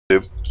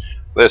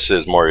This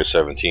is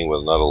Mario17 with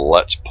another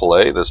Let's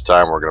Play. This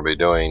time we're going to be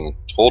doing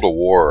Total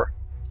War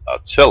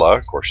Attila.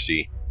 Of course,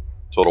 see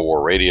Total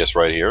War Radious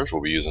right here. So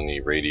we'll be using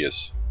the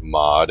Radious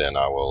mod, and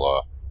I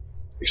will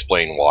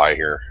explain why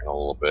here in a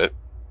little bit.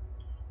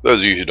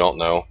 Those of you who don't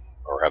know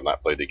or have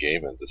not played the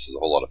game, and this is a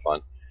whole lot of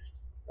fun,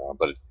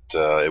 but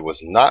it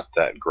was not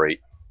that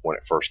great when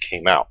it first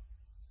came out.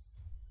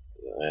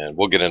 And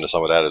we'll get into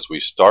some of that as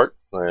we start.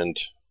 And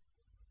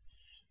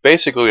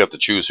basically, we have to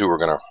choose who we're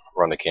going to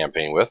run the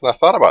campaign with. And I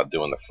thought about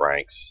doing the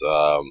Franks.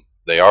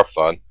 They are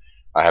fun.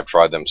 I have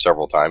tried them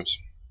several times.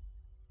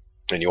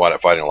 And you wind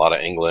up fighting a lot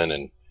of England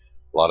and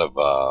a lot of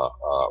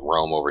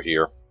Rome over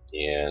here.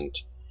 And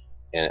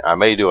I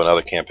may do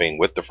another campaign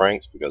with the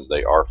Franks because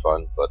they are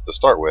fun. But to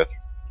start with,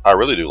 I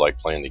really do like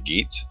playing the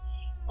Geats.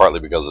 Partly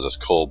because of this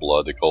cold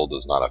blood. The cold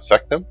does not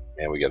affect them.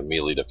 And we get a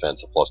melee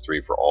defense of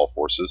 +3 for all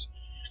forces.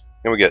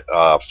 And we get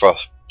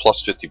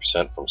plus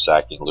 50% from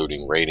sacking,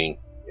 looting, raiding,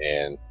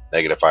 and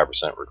negative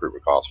 5%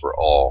 recruitment cost for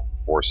all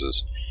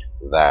forces.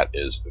 That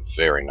is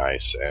very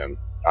nice. And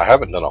I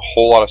haven't done a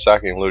whole lot of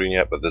sacking and looting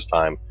yet, but this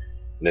time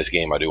in this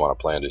game I do want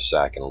to plan to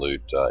sack and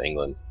loot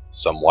England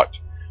somewhat,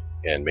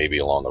 and maybe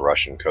along the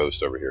Russian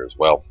coast over here as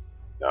well.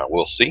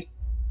 We'll see.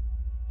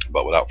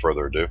 But without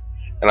further ado,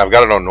 and I've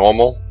got it on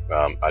normal.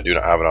 I do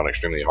not have it on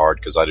extremely hard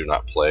because I do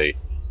not play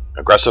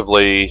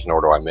aggressively,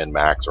 nor do I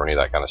min-max or any of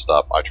that kind of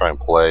stuff. I try and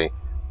play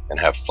and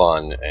have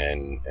fun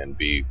and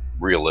be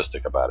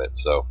realistic about it,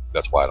 so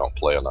that's why I don't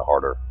play on the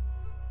harder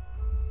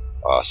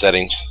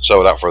settings. So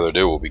without further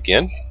ado, we'll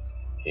begin.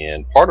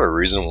 And part of the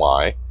reason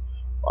why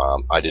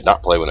I did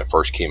not play when it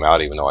first came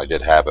out, even though I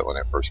did have it when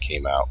it first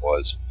came out,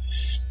 was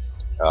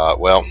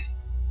well,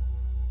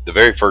 the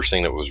very first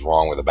thing that was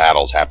wrong with the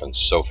battles happened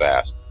so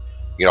fast.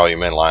 You know, all your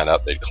men line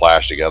up, they'd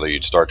clash together,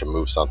 you'd start to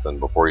move something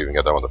before you even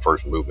got done with the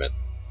first movement.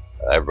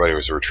 Everybody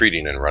was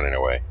retreating and running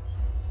away.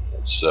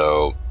 And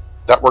so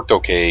that worked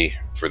okay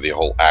for the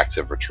whole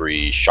active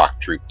retreat, shock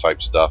troop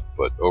type stuff,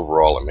 but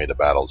overall it made the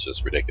battles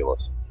just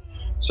ridiculous.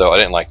 So I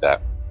didn't like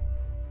that.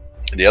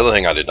 The other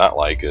thing I did not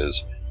like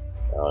is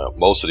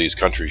most of these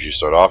countries you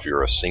start off,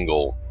 you're a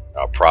single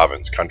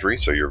province country,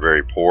 so you're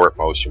very poor at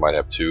most. You might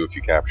have two if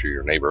you capture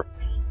your neighbor,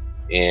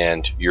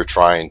 and you're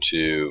trying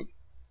to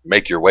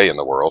make your way in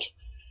the world.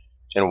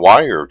 And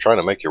while you're trying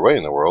to make your way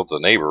in the world, the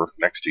neighbor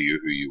next to you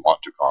who you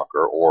want to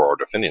conquer or are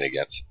defending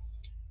against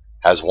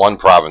has one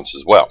province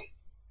as well.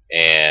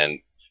 And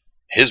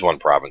his one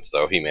province,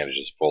 though, he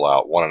manages to pull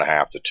out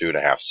 1.5 to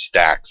 2.5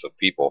 stacks of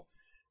people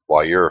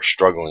while you're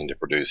struggling to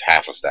produce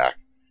half a stack.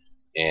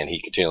 And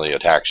he continually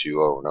attacks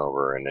you over and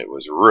over, and it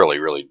was really,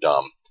 really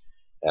dumb.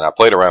 And I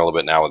played around a little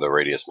bit now with the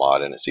Radius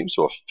mod, and it seems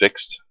to have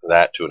fixed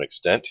that to an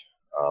extent.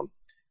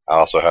 I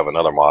also have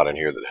another mod in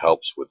here that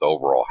helps with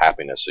overall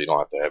happiness, so you don't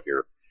have to have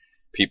your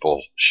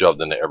people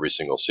shoved into every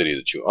single city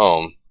that you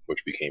own,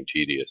 which became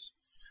tedious.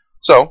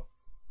 So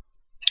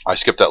I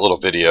skipped that little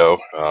video.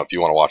 If you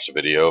want to watch the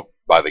video,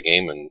 buy the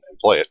game and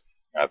play it.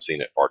 I've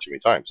seen it far too many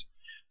times.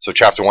 So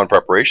Chapter 1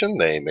 preparation,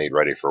 they made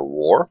ready for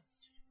war.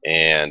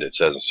 And it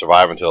says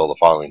survive until the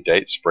following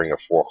date, spring of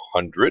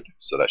 400.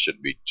 So that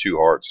should be 2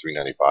 hearts,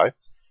 395.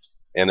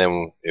 And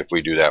then if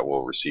we do that,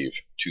 we'll receive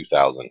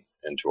 2,000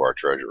 into our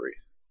treasury.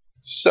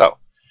 So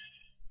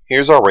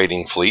here's our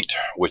raiding fleet,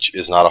 which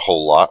is not a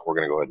whole lot. We're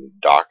going to go ahead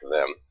and dock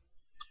them.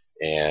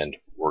 And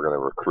we're going to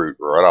recruit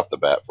right off the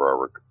bat for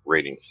our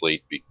raiding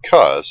fleet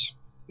because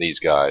these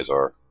guys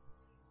are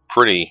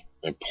pretty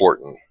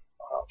important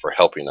for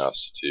helping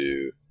us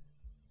to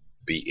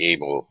be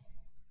able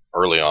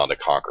early on to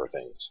conquer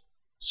things.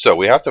 So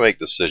we have to make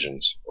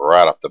decisions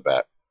right off the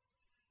bat.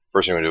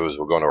 First thing we do is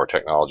we'll go into our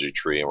technology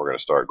tree and we're going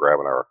to start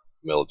grabbing our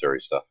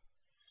military stuff.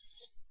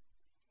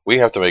 We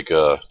have to make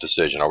a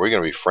decision. Are we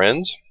going to be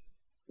friends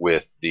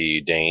with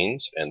the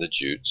Danes and the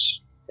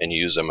Geats and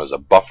use them as a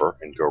buffer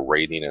and go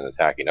raiding and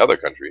attacking other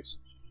countries?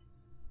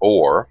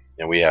 Or,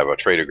 and we have a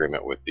trade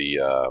agreement with the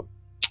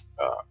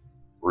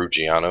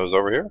Rugianos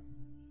over here.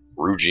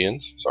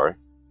 Rugians, sorry.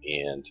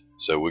 And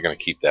so we're going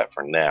to keep that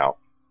for now.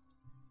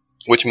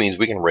 Which means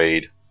we can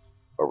raid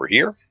over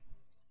here.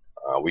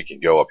 We can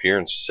go up here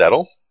and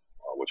settle,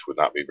 which would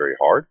not be very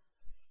hard.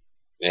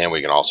 And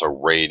we can also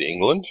raid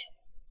England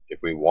if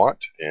we want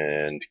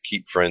and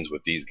keep friends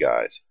with these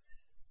guys.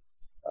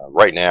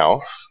 Right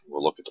now,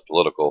 we'll look at the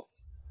political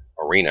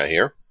arena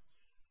here.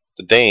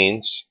 The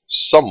Danes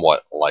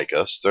somewhat like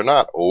us. They're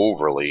not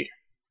overly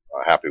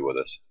happy with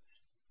us.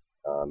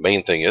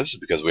 Main thing is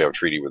because we have a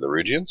treaty with the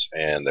Rugians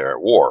and they're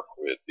at war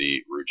with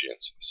the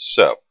Rugians.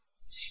 So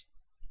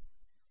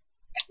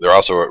they're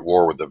also at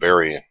war with the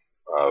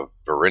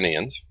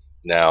Varinians.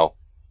 Now,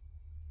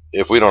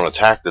 if we don't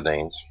attack the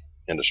Danes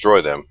and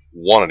destroy them,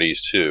 one of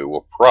these two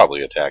will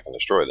probably attack and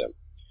destroy them.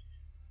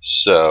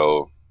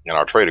 So, and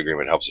our trade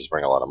agreement helps us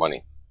bring a lot of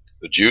money.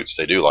 The Jutes,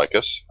 they do like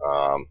us.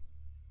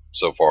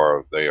 So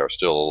far, they are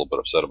still a little bit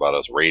upset about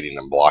us raiding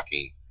and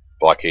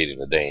blockading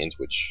the Danes,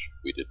 which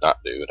we did not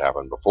do. It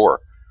happened before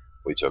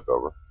we took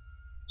over.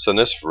 So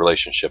this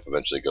relationship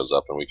eventually goes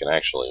up, and we can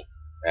actually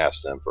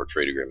ask them for a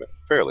trade agreement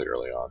fairly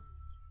early on.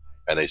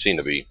 And they seem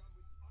to be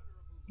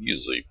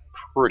usually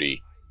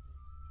pretty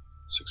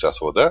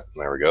successful with that.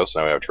 There we go. So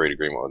now we have a trade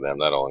agreement with them.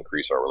 That'll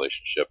increase our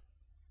relationship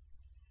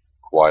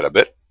quite a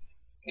bit.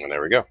 And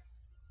there we go.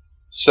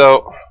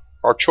 So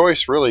our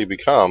choice really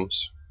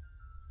becomes,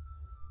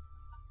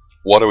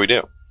 what do we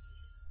do?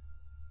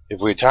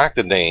 If we attack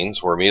the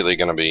Danes, we're immediately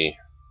going to be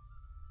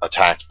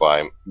attacked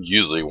by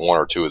usually one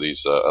or two of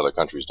these other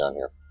countries down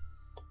here.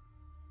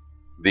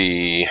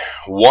 The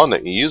one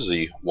that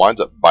usually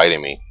winds up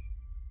biting me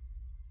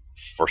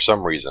for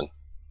some reason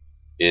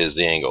is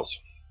the Angles.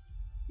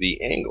 The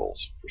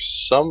Angles, for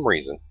some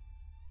reason,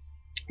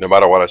 no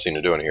matter what I seem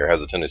to do in here,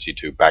 has a tendency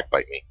to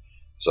backbite me.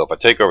 So if I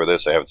take over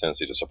this, they have a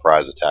tendency to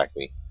surprise attack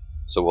me.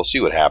 So we'll see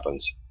what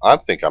happens. I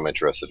think I'm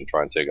interested in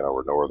trying to take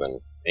over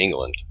northern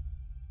England.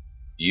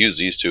 Use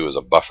these two as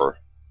a buffer,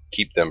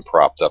 keep them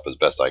propped up as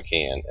best I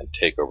can, and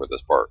take over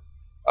this part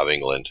of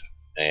England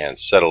and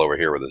settle over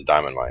here where this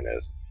diamond mine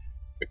is.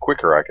 The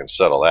quicker I can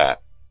settle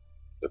that,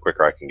 the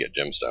quicker I can get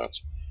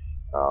gemstones.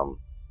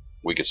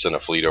 We could send a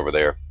fleet over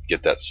there,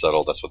 get that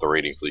settled. That's what the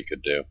raiding fleet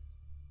could do.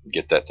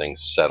 Get that thing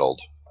settled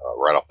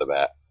right off the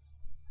bat.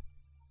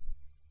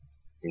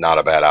 Not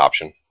a bad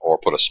option. Or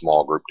put a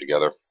small group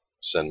together,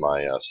 send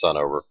my son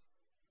over.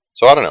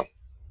 So I don't know.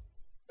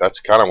 That's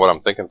kind of what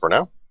I'm thinking for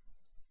now.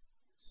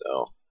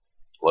 So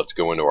let's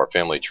go into our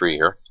family tree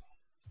here,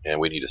 and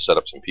we need to set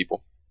up some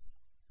people.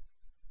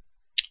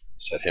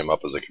 Set him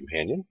up as a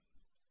companion.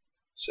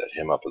 Set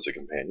him up as a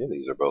companion.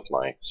 These are both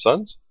my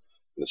sons.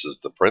 This is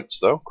the prince,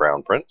 though,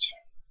 crown prince.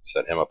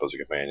 Set him up as a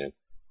companion,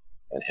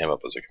 and him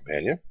up as a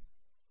companion.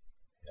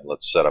 And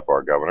let's set up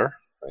our governor,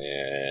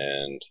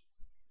 and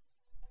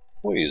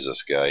we'll use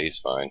this guy. He's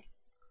fine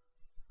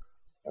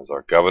as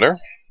our governor.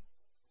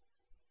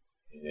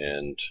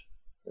 And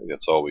I think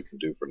that's all we can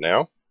do for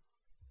now. I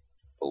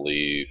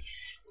believe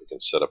we can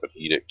set up an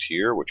edict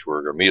here, which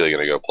we're immediately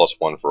going to go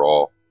 +1 for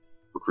all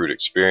recruit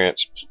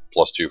experience,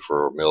 +2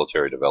 for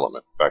military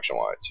development,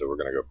 faction-wide. So we're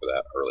going to go for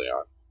that early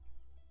on.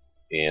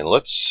 And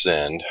let's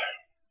send,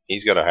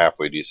 he's got a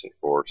halfway decent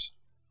force.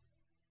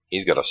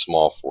 He's got a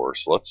small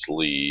force. Let's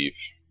leave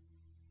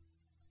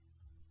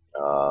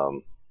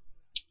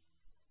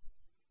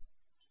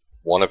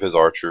one of his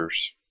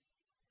archers,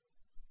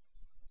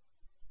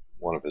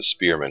 one of his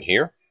spearmen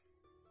here,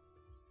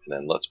 and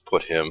then let's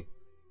put him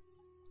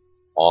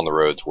on the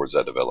road towards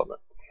that development.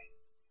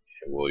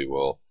 And we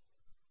will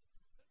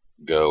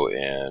go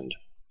and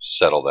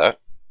settle that,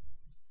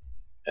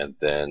 and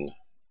then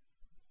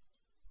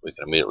we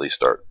can immediately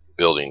start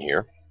building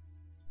here.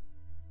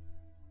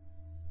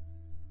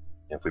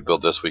 If we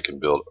build this, we can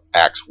build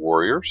axe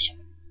warriors.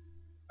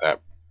 That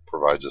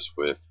provides us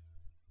with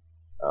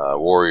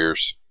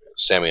warriors,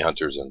 Sami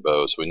hunters, and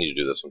bows. So we need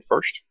to do this one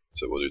first.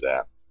 So we'll do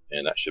that,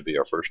 and that should be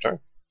our first turn.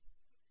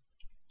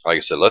 Like I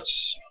said,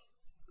 let's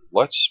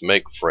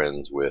make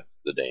friends with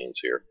the Danes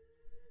here.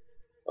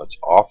 Let's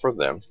offer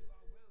them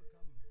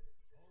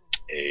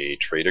a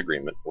trade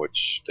agreement,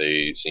 which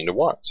they seem to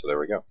want. So there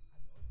we go.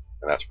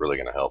 And that's really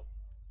going to help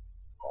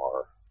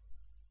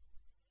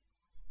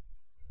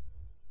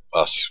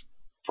us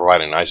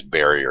provide a nice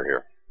barrier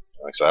here.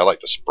 Like I said, I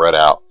like to spread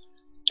out,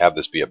 have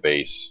this be a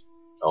base,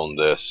 own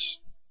this,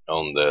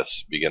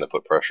 begin to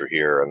put pressure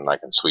here, and then I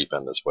can sweep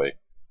in this way.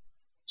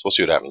 So we'll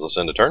see what happens. Let's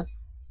end a turn,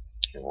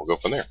 and we'll go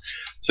from there.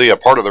 So yeah,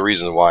 part of the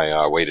reason why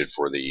I waited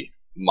for the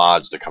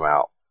mods to come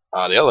out.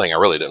 The other thing I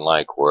really didn't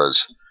like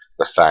was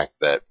the fact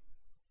that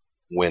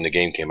when the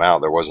game came out,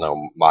 there was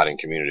no modding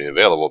community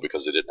available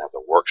because they didn't have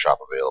the workshop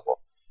available.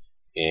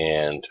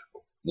 And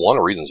one of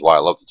the reasons why I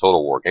love the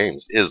Total War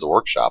games is the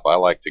workshop. I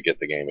like to get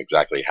the game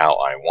exactly how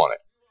I want it.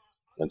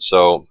 And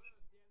so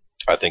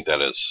I think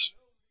that is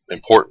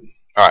important.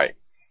 Alright,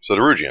 so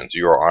the Rugians,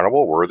 you are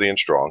honorable, worthy, and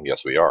strong.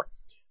 Yes, we are.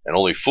 And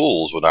only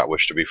fools would not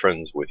wish to be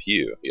friends with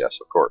you. Yes,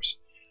 of course.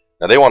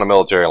 Now, they want a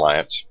military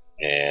alliance,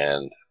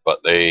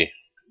 but they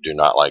do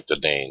not like the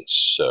Danes.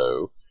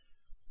 So,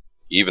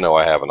 even though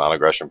I have a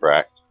non-aggression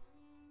pact,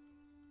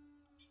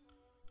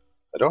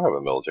 I don't have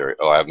a military.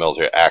 Oh, I have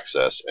military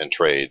access and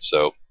trade.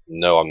 So,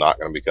 no, I'm not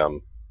going to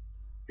become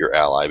your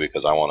ally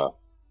because I want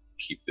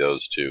to keep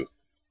those two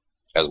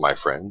as my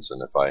friends.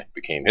 And if I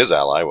became his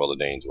ally, well, the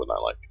Danes would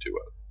not like me to.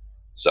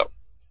 So,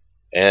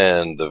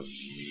 and the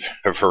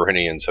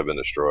Varinians have been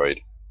destroyed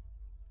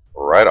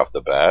right off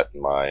the bat.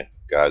 My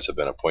guys have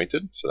been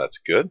appointed, so that's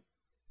good.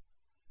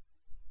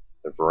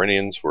 The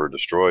Varinians were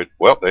destroyed.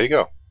 Well, there you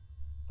go.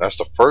 That's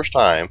the first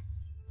time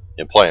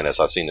in playing this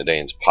I've seen the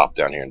Danes pop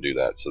down here and do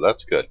that, so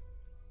that's good.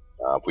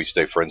 If we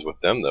stay friends with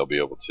them, they'll be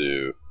able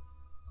to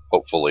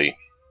hopefully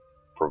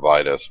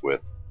provide us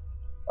with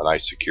a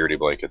nice security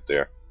blanket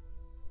there.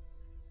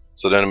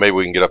 So then maybe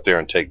we can get up there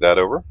and take that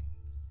over.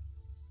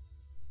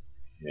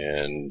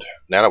 And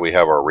now that we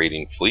have our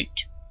raiding fleet,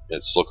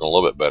 it's looking a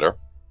little bit better.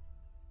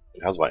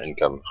 How's my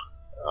income?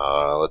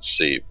 Let's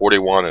see,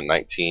 41 and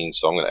 19,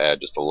 so I'm going to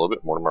add just a little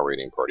bit more to my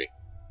raiding party.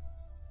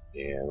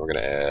 And we're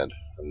going to add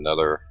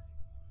another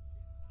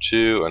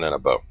 2 and then a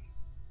bow.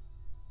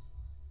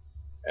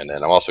 And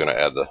then I'm also going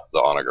to add the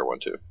onager one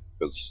too,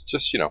 because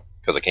just,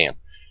 because I can.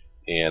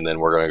 And then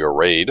we're going to go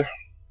raid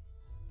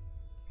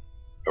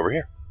over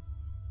here.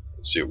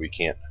 Let's see what we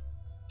can't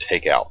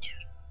take out.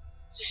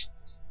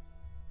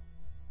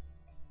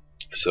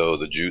 So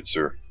the Geats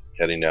are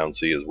heading down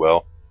sea as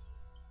well.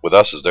 With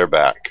us as their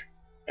back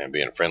and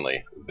being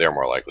friendly, they're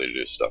more likely to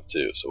do stuff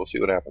too. So we'll see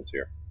what happens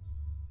here.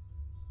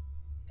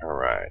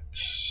 Alright.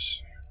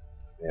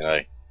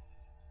 And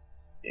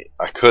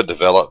I could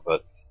develop,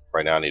 but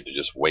right now I need to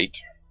just wait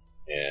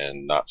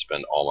and not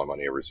spend all my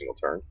money every single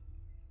turn.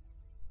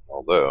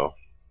 Although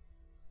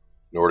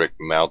Nordic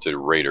mounted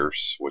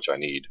raiders, which I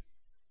need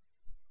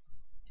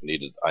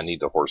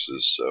the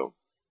horses, so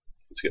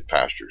let's get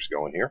pastures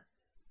going here.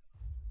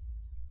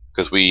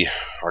 Because we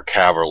are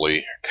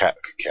cavalry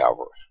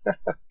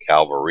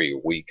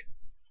weak,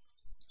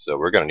 so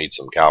we're going to need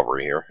some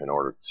cavalry here in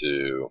order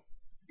to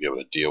be able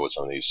to deal with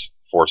some of these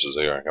forces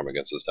that are going to come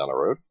against us down the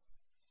road.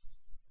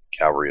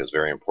 Cavalry is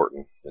very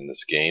important in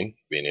this game,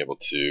 being able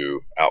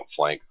to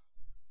outflank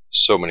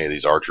so many of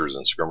these archers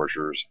and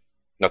skirmishers.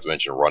 Not to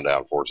mention run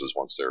down forces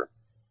once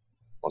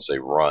they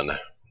run.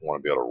 We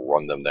want to be able to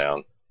run them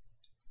down.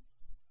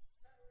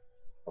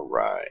 All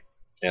right.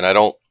 And I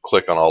don't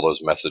click on all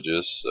those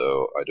messages,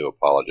 so I do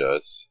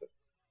apologize. I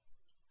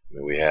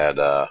mean, we had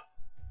an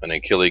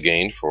Attila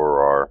gained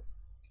for our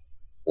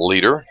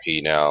leader. He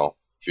now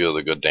feel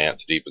the good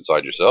dance deep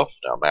inside yourself.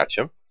 Now match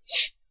him.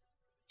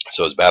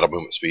 So his battle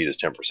movement speed is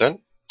 10%.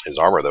 His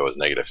armor, though, is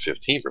negative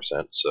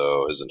 15%,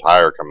 so his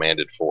entire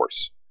commanded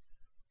force,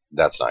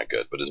 that's not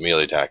good. But his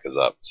melee attack is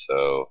up,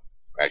 so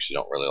I actually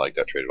don't really like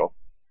that trait at all.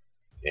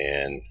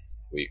 And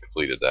we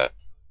completed that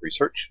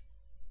research.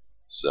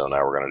 So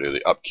now we're going to do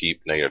the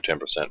upkeep, negative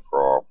 10%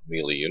 for our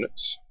melee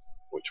units,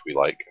 which we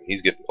like. And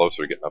he's getting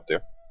closer to getting up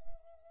there.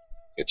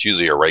 It's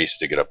usually a race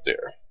to get up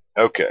there.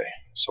 Okay,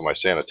 so my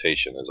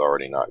sanitation is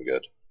already not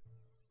good.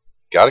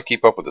 Got to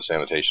keep up with the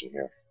sanitation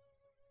here.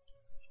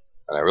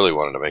 And I really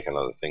wanted to make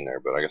another thing there,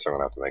 but I guess I'm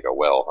going to have to make a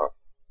well, huh?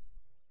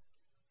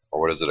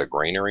 Or what is it, a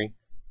granary?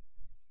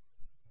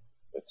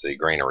 It's a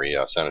granary,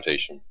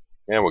 sanitation.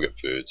 And we'll get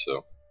food,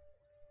 so.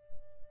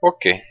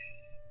 Okay.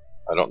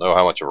 I don't know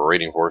how much of a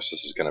raiding force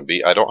this is going to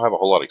be. I don't have a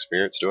whole lot of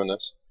experience doing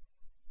this,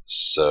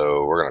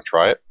 so we're going to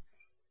try it.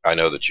 I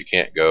know that you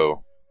can't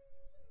go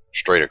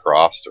straight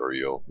across or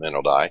men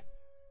will die.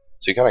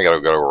 So you kind of got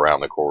to go around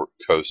the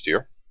coast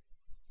here.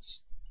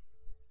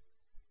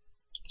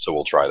 So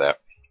we'll try that.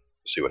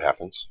 See what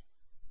happens.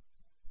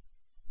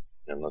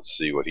 And let's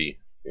see what he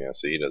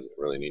doesn't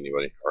really need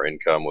anybody. Our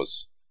income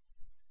was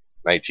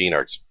 19,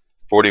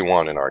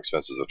 41 and our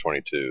expenses of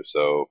 22,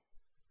 so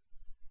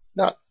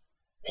not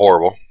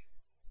horrible.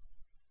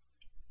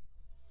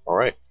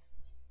 Alright,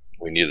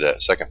 we needed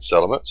that second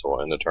settlement, so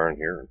we'll end the turn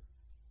here and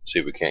see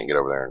if we can't get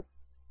over there and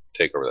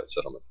take over that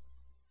settlement.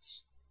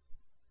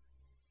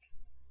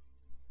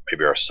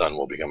 Maybe our son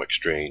will become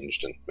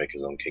estranged and make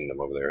his own kingdom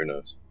over there, who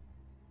knows.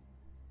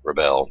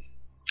 Rebel.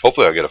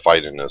 Hopefully I'll get a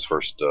fight in this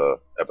first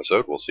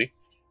episode, we'll see.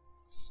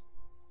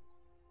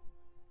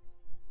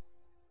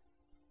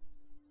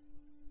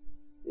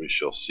 We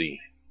shall see.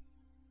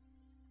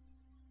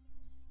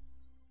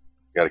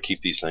 Got to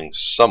keep these things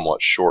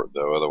somewhat short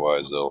though,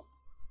 otherwise they'll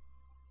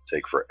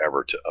take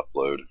forever to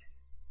upload.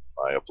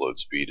 My upload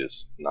speed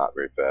is not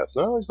very fast.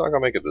 No, he's not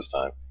going to make it this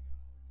time,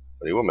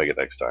 but he will make it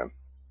next time.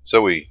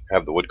 So we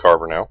have the wood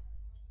carver now,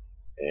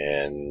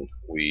 and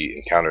we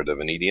encountered the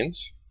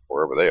Venetians,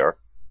 wherever they are.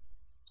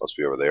 Must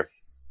be over there.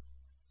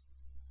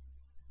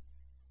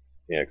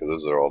 Yeah, because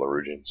those are all the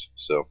Rugians.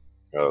 So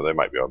they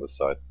might be on this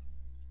side.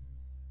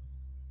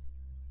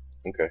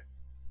 Okay.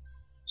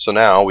 So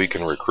now we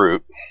can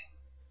recruit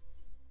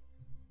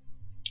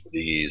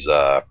these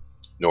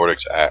Nordic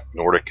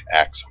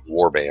Axe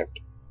Warband.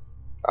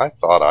 I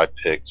thought I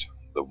picked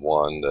the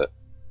one that...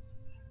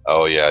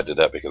 Oh yeah, I did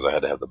that because I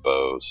had to have the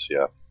bows.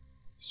 Yeah.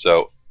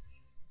 So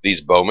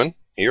these bowmen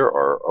here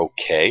are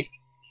okay,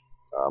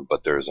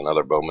 but there's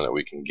another bowman that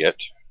we can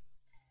get,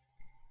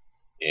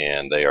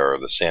 and they are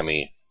the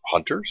Sami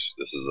Hunters.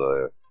 This is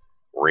a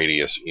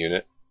Radious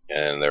unit,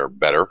 and they're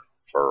better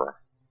for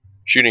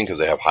shooting because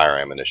they have higher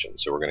ammunition.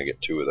 So we're going to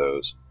get 2 of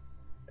those,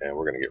 and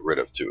we're going to get rid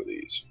of 2 of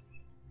these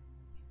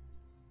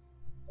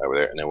over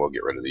there, and then we'll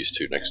get rid of these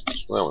 2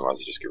 next. Well, we might as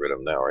well just get rid of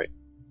them now, right?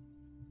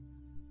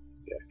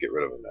 Yeah, get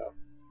rid of them now.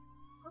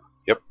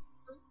 Yep.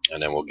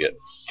 And then we'll get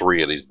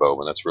 3 of these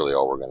bowmen. That's really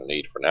all we're going to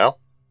need for now.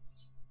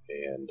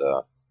 And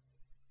I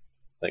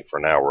think for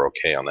now we're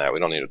okay on that. We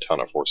don't need a ton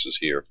of forces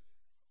here.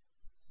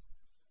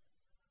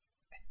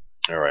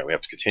 Alright, we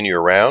have to continue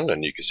around,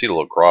 and you can see the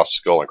little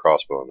skull and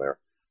crossbow in there.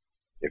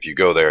 If you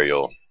go there,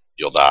 you'll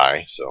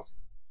die. So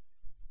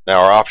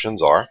now our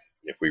options are,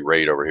 if we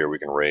raid over here, we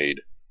can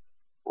raid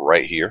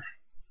right here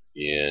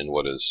in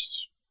what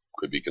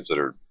could be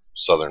considered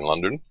southern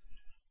London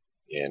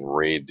and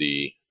raid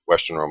the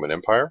Western Roman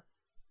Empire,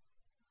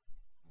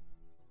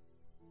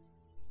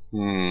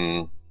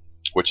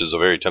 which is a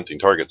very tempting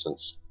target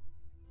since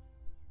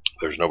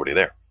there's nobody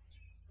there.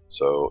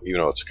 So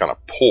even though it's kind of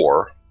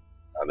poor,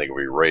 I think if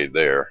we raid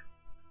there,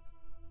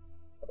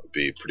 that would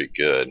be pretty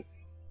good.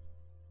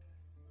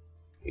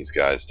 These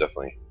guys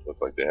definitely look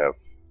like they have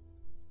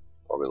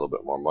probably a little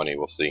bit more money.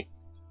 We'll see.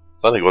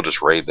 So I think we'll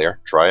just raid there,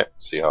 try it,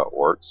 see how it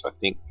works. I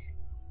think,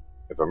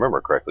 if I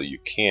remember correctly, you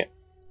can't.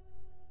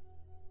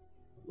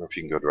 I don't know if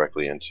you can go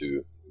directly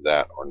into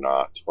that or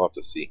not. We'll have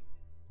to see.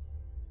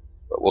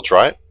 But we'll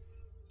try it,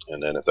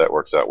 and then if that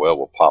works out well,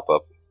 we'll pop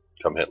up,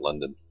 come hit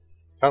London.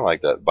 Kind of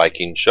like that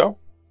Viking show.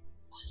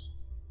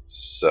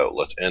 So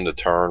let's end the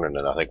turn, and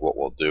then I think what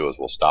we'll do is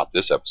we'll stop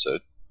this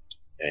episode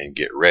and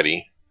get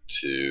ready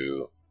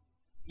to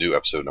do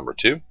episode number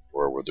 2,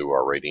 where we'll do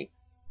our rating.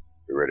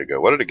 We're ready to go.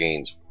 What do the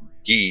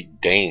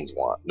Danes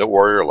want? No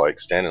warrior like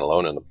standing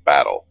alone in the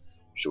battle.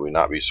 Should we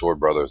not be sword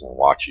brothers and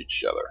watch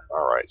each other?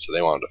 Alright, so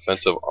they want a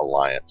defensive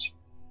alliance.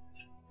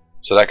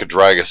 So that could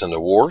drag us into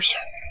wars,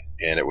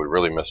 and it would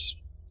really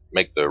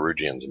make the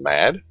Rugians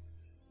mad.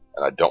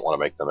 And I don't want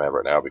to make them mad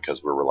right now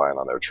because we're relying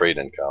on their trade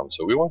income.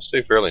 So we want to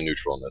stay fairly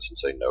neutral in this and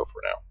say no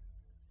for now.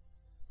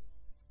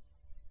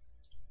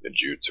 The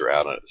Geats are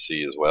out at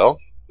sea as well.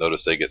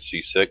 Notice they get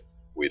seasick.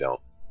 We don't.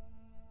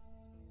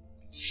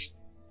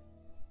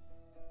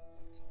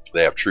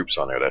 They have troops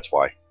on there, that's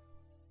why.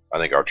 I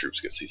think our troops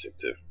get seasick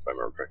too, if I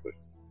remember correctly.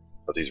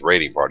 But these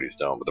raiding parties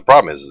don't. But the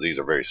problem is these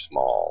are very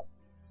small.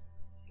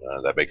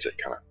 That makes it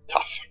kind of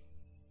tough.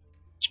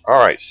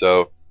 Alright,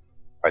 so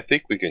I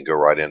think we can go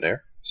right in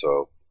there.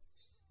 So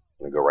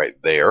I'm going to go right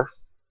there.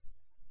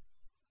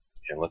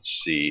 And let's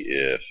see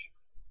if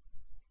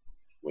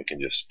we can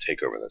just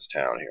take over this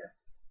town here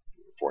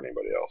before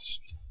anybody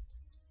else.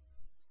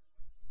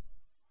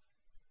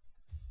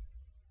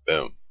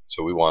 Boom.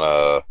 So we want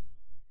to...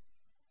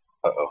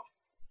 Uh-oh.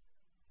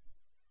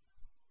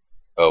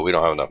 Oh, we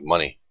don't have enough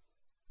money.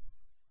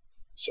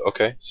 So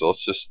okay, so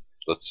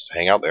let's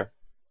hang out there.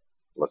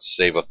 Let's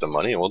save up the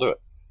money and we'll do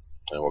it.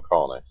 And we'll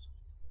colonize.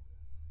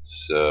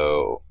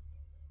 So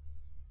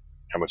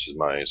how much is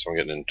my... So I'm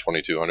getting in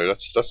 2,200.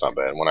 That's not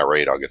bad. When I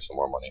raid, I'll get some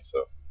more money. So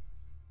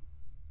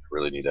I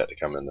really need that to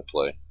come into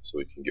play so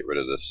we can get rid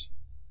of this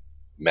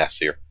mess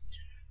here.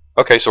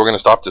 Okay, so we're going to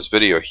stop this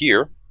video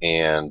here,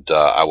 and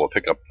I will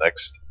pick up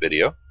next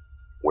video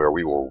where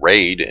we will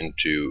raid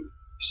into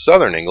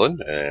southern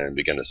England and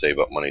begin to save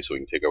up money so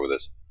we can take over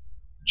this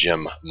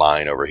gem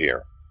mine over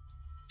here.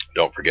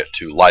 Don't forget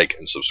to like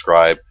and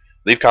subscribe.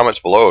 Leave comments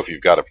below if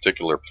you've got a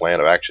particular plan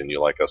of action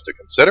you'd like us to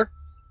consider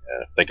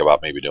and think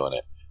about maybe doing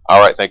it.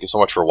 Alright, thank you so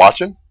much for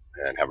watching,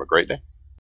 and have a great day.